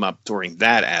of came up during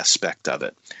that aspect of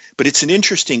it. But it's an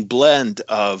interesting blend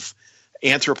of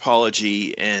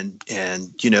anthropology and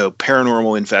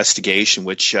paranormal investigation,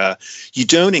 which you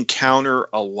don't encounter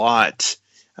a lot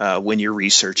when you're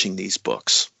researching these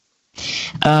books.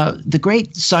 The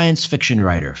great science fiction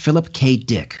writer Philip K.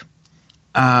 Dick,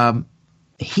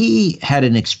 he had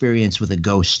an experience with a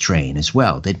ghost train as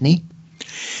well, didn't he?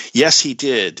 Yes, he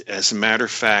did. As a matter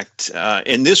of fact,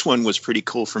 and this one was pretty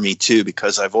cool for me too,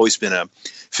 because I've always been a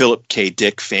Philip K.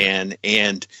 Dick fan.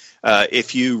 And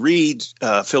if you read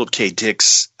Philip K.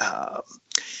 Dick's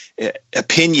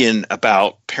opinion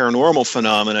about paranormal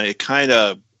phenomena, it kind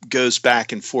of goes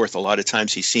back and forth. A lot of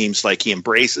times he seems like he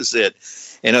embraces it,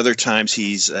 and other times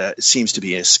he's seems to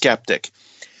be a skeptic.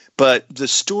 But the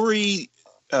story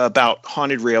about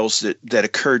haunted rails that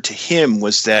occurred to him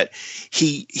was that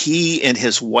he and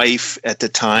his wife at the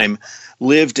time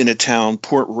lived in a town,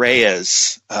 Port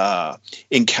Reyes,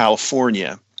 in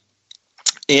California.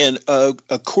 And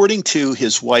according to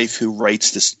his wife, who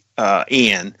writes this,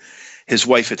 Anne, his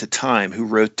wife at the time, who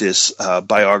wrote this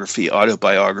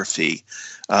autobiography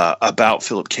about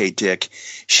Philip K. Dick,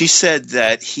 she said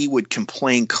that he would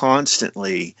complain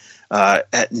constantly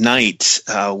at night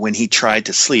when he tried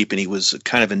to sleep, and he was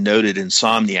kind of a noted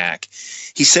insomniac.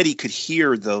 He said he could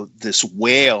hear this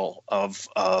wail of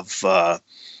a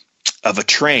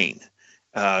train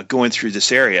going through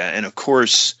this area, and of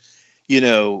course,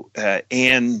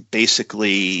 Anne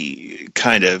basically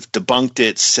kind of debunked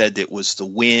it, said it was the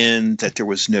wind, that there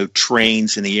was no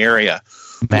trains in the area.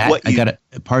 Matt,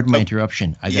 pardon my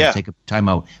interruption. I got to take a time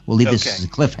out. We'll leave this as a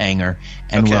cliffhanger,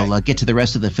 and we'll get to the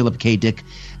rest of the Philip K. Dick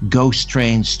ghost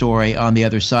train story on the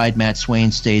other side. Matt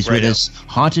Swayne stays with us.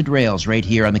 Haunted Rails right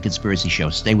here on The Conspiracy Show.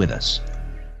 Stay with us.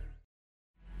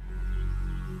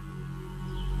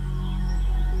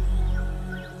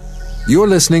 You're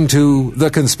listening to The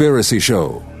Conspiracy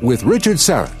Show with Richard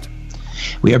Serrett.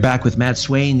 We are back with Matt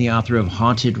Swayne, the author of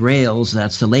Haunted Rails.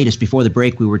 That's the latest. Before the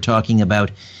break, we were talking about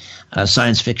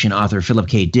science fiction author Philip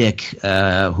K. Dick,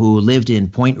 who lived in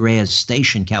Point Reyes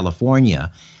Station,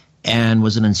 California, and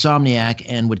was an insomniac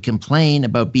and would complain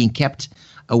about being kept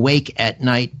awake at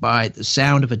night by the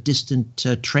sound of a distant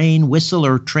train whistle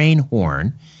or train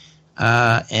horn.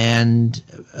 You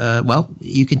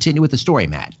continue with the story,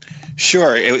 Matt.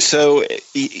 Sure. So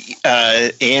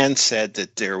Anne said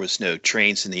that there was no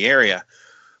trains in the area,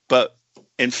 but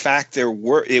in fact there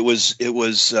were. It was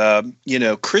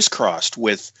crisscrossed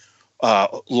with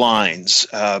lines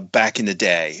back in the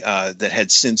day that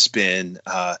had since been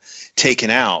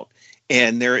taken out.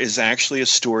 And there is actually a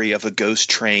story of a ghost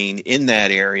train in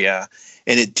that area,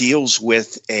 and it deals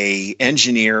with a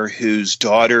engineer whose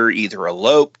daughter either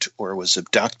eloped or was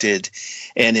abducted,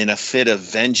 and in a fit of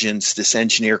vengeance, this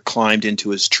engineer climbed into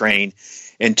his train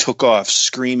and took off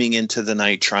screaming into the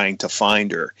night trying to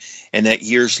find her. And that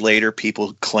years later,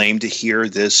 people claim to hear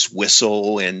this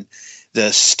whistle and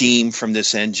the steam from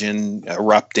this engine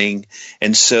erupting.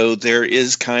 And so there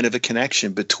is kind of a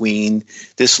connection between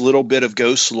this little bit of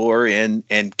ghost lore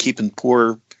and keeping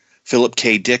poor Philip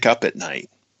K. Dick up at night.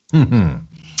 Mm-hmm.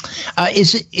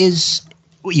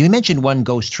 You mentioned one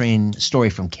ghost train story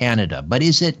from Canada, but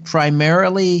is it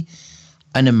primarily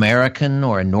an American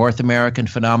or a North American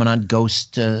phenomenon,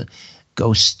 ghost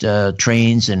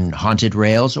trains and haunted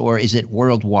rails, or is it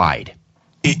worldwide?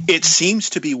 It seems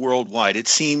to be worldwide. It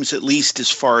seems, at least as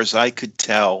far as I could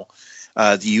tell,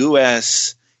 the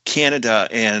U.S., Canada,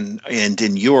 and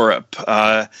in Europe.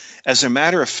 As a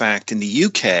matter of fact, in the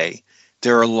U.K.,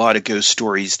 there are a lot of ghost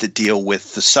stories that deal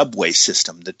with the subway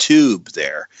system, the tube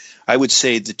there. I would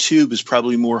say the tube is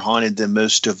probably more haunted than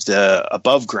most of the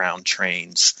above-ground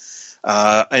trains.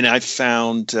 And I've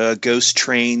found ghost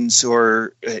trains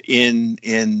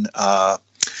in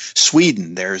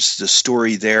Sweden. There's the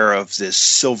story there of this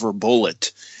silver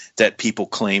bullet that people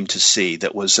claim to see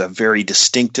that was a very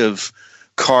distinctive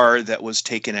car that was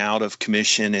taken out of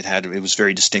commission. It was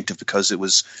very distinctive because it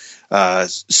was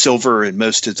silver, and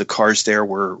most of the cars there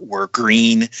were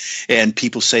green, and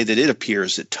people say that it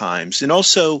appears at times. And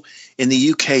also in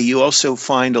the UK, you also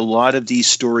find a lot of these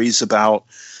stories about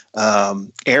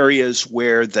areas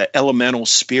where the elemental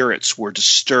spirits were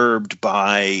disturbed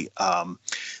by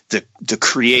the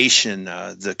creation,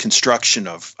 the construction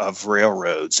of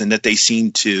railroads, and that they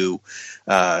seem to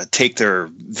take their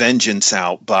vengeance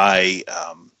out by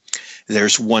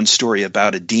there's one story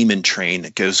about a demon train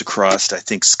that goes across, I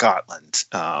think, Scotland,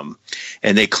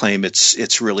 and they claim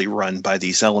it's really run by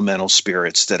these elemental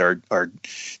spirits that are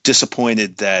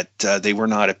disappointed that they were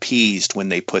not appeased when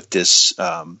they put this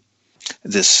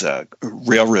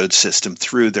railroad system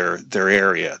through their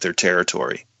area, their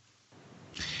territory.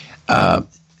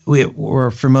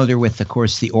 We're familiar with, of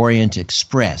course, the Orient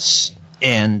Express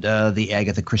and the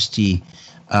Agatha Christie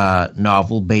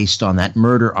novel based on that,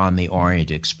 Murder on the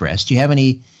Orient Express. Do you have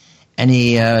any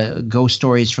ghost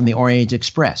stories from the Orient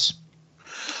Express?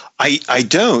 I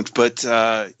don't, but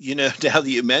now that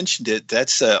you mentioned it,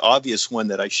 that's an obvious one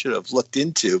that I should have looked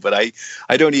into, but I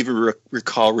don't even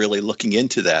recall really looking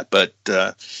into that, but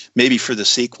maybe for the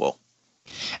sequel.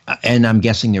 And I'm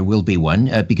guessing there will be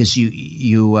one because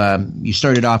you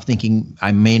started off thinking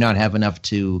I may not have enough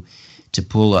to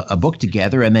pull a book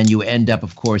together, and then you end up,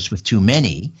 of course, with too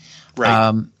many.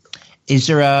 Right. Is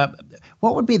there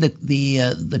what would be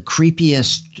the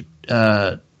creepiest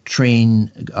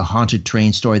haunted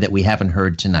train story that we haven't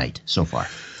heard tonight so far?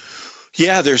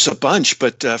 Yeah, there's a bunch,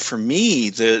 but for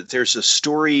me, there's a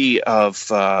story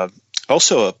of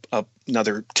also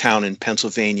another town in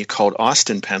Pennsylvania called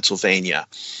Austin, Pennsylvania.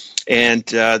 And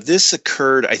this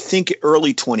occurred, I think,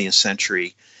 early 20th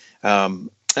century.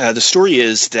 The story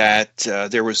is that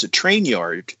there was a train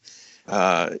yard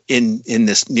in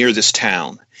this near this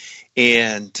town,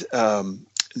 and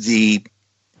the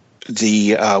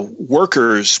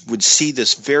workers would see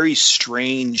this very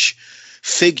strange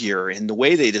figure, and the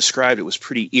way they described it was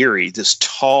pretty eerie. This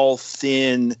tall,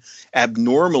 thin,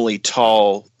 abnormally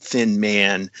tall, thin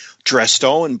man dressed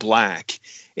all in black.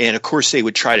 And of course, they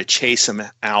would try to chase him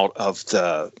out of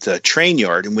the train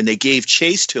yard. And when they gave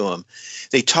chase to him,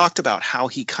 they talked about how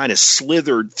he kind of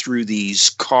slithered through these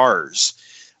cars,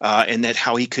 and that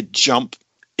how he could jump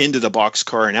into the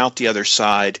boxcar and out the other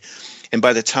side. And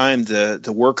by the time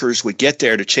the workers would get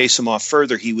there to chase him off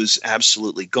further, he was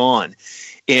absolutely gone.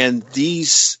 And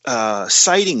these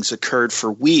sightings occurred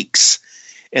for weeks.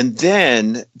 And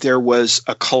then there was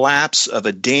a collapse of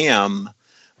a dam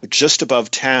just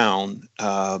above town.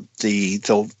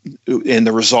 The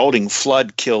resulting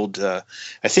flood killed,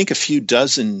 I think, a few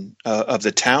dozen of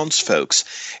the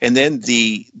townsfolks. And then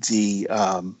the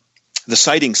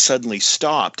sightings suddenly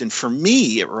stopped. And for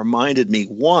me, it reminded me,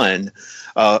 one,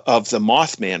 of the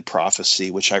Mothman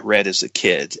prophecy, which I read as a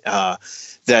kid,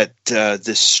 that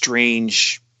this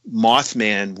strange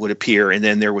Mothman would appear, and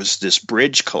then there was this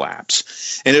bridge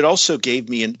collapse. And it also gave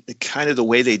me, and kind of the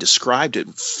way they described it,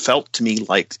 felt to me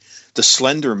like the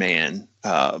Slender Man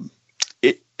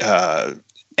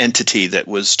entity that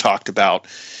was talked about,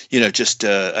 just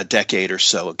a decade or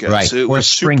so ago. Right, so or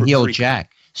Spring Hill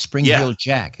Jack. Hill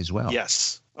Jack as well.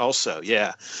 Yes, also,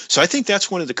 yeah. So I think that's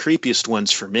one of the creepiest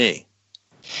ones for me.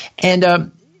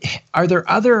 And are there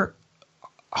other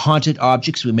haunted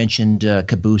objects? We mentioned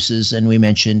cabooses, and we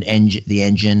mentioned the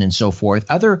engine and so forth.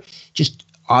 Other just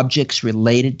objects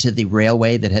related to the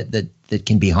railway that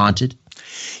can be haunted?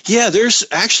 Yeah, there's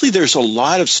a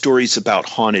lot of stories about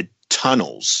haunted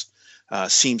tunnels.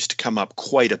 Seems to come up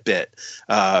quite a bit.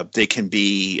 They can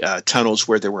be tunnels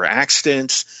where there were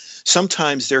accidents.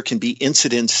 Sometimes there can be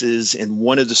incidences. In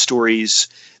one of the stories,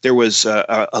 there was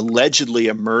allegedly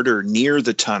a murder near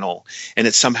the tunnel, and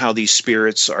it's somehow these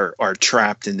spirits are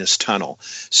trapped in this tunnel.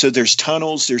 So there's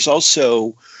tunnels. There's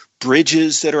also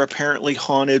bridges that are apparently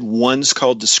haunted. One's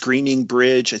called the Screaming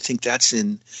Bridge. I think that's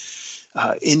in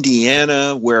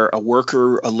Indiana, where a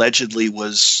worker allegedly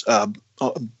was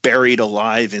buried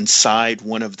alive inside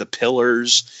one of the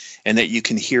pillars, and that you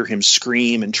can hear him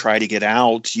scream and try to get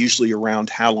out, usually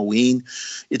around Halloween.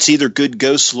 It's either good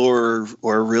ghost lore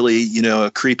or really,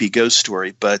 a creepy ghost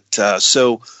story. But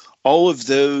so all of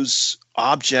those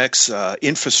objects,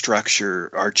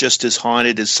 infrastructure, are just as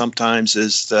haunted as sometimes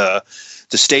as the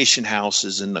station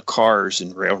houses and the cars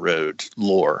and railroad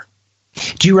lore.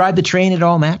 Do you ride the train at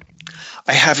all, Matt?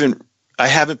 I haven't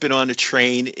been on a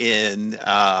train in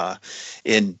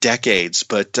decades,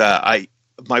 but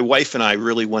my wife and I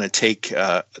really want to take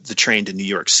the train to New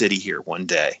York City here one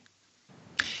day.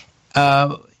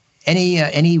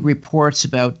 Any reports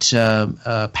about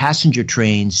passenger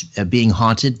trains being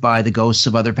haunted by the ghosts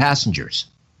of other passengers?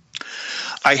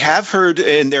 I have heard,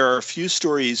 and there are a few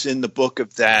stories in the book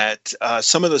of that.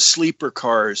 Some of the sleeper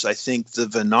cars, I think the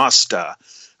Venasta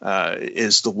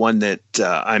is the one that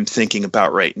I'm thinking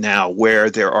about right now, where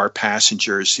there are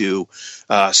passengers who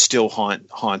still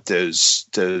haunt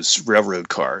those railroad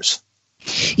cars.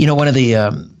 One of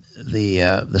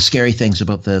the scary things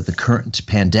about the current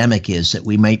pandemic is that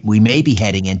we may be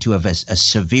heading into a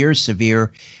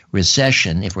severe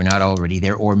recession, if we're not already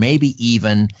there, or maybe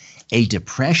even a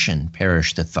depression,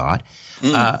 perish the thought.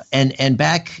 And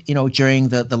back, during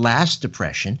the last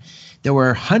depression, there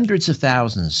were hundreds of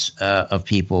thousands of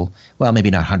people, well, maybe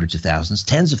not hundreds of thousands,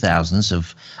 tens of thousands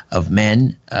of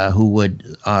men who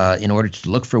would, in order to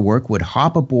look for work, would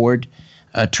hop aboard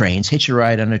trains, hitch a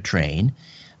ride on a train.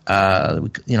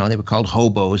 They were called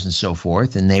hobos and so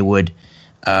forth, and they would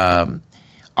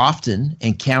often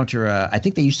encounter, I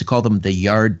think they used to call them the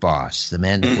yard boss, the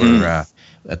men that were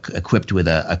equipped with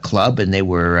a club, and they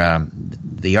were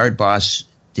the yard boss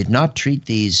did not treat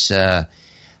these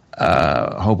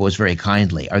hobos very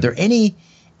kindly. Are there any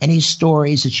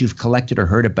stories that you've collected or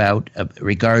heard about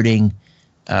regarding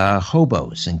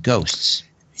hobos and ghosts?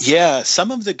 Yeah,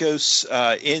 some of the ghosts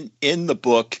in the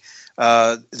book,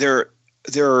 there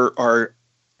are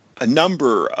a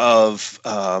number of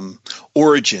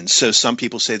origins. So some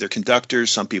people say they're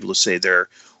conductors, some people say they're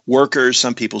workers,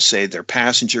 some people say they're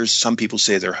passengers, some people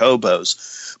say they're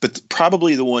hobos. But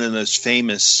probably the one of the most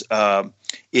famous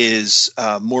is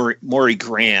Maury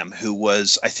Graham, who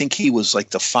was, I think he was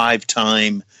like the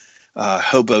 5-time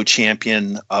hobo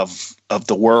champion of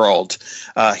the world.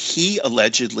 He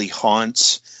allegedly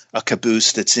haunts a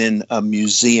caboose that's in a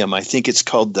museum. I think it's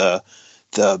called the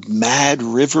Mad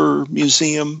River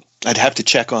Museum. I'd have to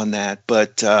check on that.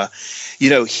 But,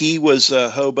 he was a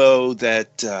hobo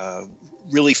that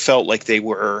really felt like they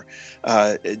were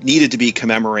needed to be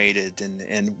commemorated,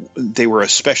 and they were a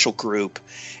special group,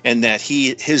 and that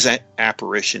his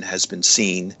apparition has been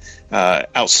seen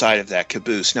outside of that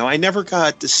caboose. Now, I never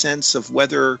got the sense of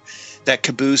whether that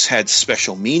caboose had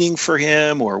special meaning for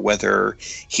him or whether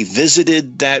he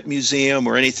visited that museum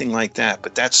or anything like that.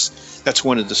 But that's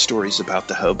one of the stories about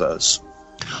the hobos.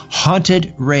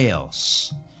 Haunted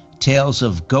rails, tales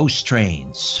of ghost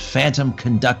trains, phantom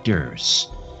conductors,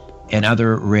 and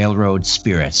other railroad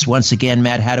spirits. Once again,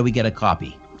 Matt, how do we get a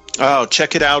copy? Oh,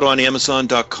 check it out on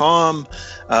Amazon.com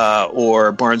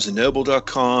or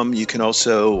BarnesandNoble.com. You can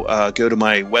also go to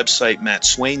my website,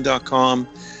 mattswayne.com.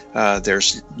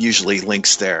 There's usually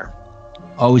links there.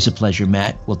 Always a pleasure,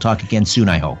 Matt. We'll talk again soon,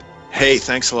 I hope. Hey,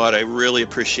 thanks a lot. I really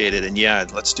appreciate it. And yeah,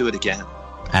 let's do it again.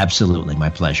 Absolutely. My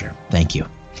pleasure. Thank you.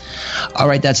 All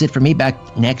right, that's it for me.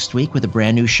 Back next week with a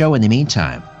brand new show. In the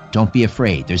meantime, don't be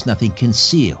afraid. There's nothing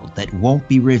concealed that won't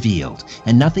be revealed,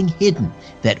 and nothing hidden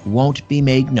that won't be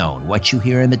made known. What you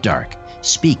hear in the dark,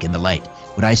 speak in the light.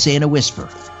 What I say in a whisper,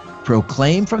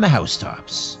 proclaim from the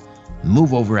housetops.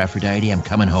 Move over, Aphrodite, I'm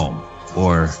coming home.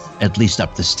 Or at least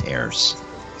up the stairs.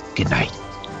 Good night.